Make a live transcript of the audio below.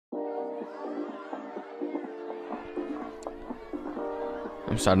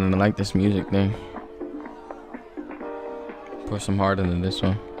I'm starting to like this music thing. Put some heart into this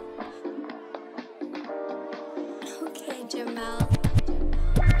one. Okayjml.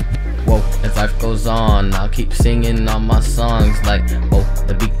 Whoa, as life goes on, I'll keep singing all my songs like, whoa,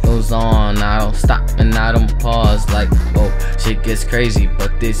 the beat goes on, I don't stop and I don't pause like, whoa, shit gets crazy,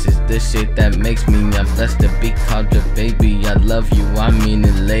 but this is the shit that makes me, I'm blessed to be called your baby, I love you, I mean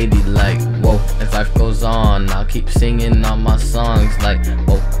it, lady, like, whoa, as life goes on, I'll keep singing all my songs like,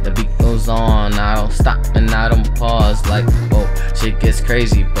 whoa, the beat goes on, I don't stop and I don't pause like, whoa, shit gets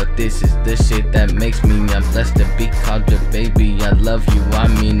crazy, but this is the shit that makes me, I'm blessed to be called your baby, I love you, I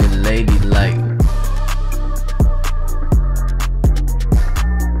mean it, lady, like.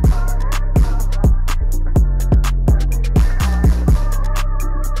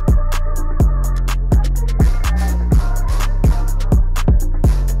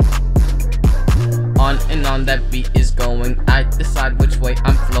 On and on that beat is going, I decide which way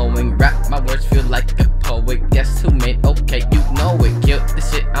I'm flowing, rap my words feel like a poet, guess who made okay, you know it, kill the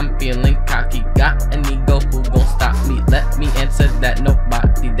shit I'm feeling cocky, got an ego, who gon' stop me, let me answer that,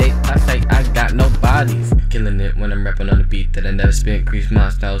 nobody, they I say I got no bodies, killing it when I'm rapping on the beat that I never spit, grease my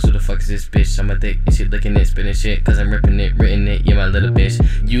styles, who the fuck is this bitch, I'm a dick and she licking it, spitting shit, cause I'm ripping it, written it, yeah my little bitch,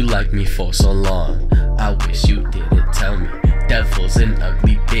 you like me for so long, I wish you didn't tell me, devil's an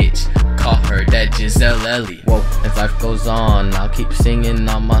ugly bitch, call her that Giselle Ellie. Whoa, as life goes on, I'll keep singing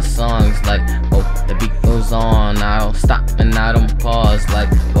all my songs like, whoa, the beat goes on, I don't stop and I don't pause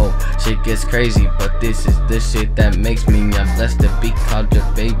like, whoa, shit gets crazy, but this is the shit that makes me, I'm blessed to be called your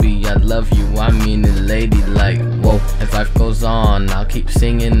baby, I love you, I mean it, lady, like, whoa, as life goes on, I'll keep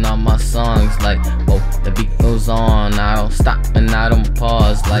singing all my songs like, whoa, the beat goes on, I don't stop and I don't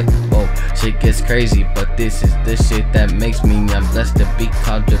pause like, whoa, shit gets crazy, but this is the shit that makes me, I'm blessed to be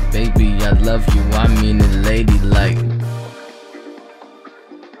called your baby, I love you, I mean it, lady, like.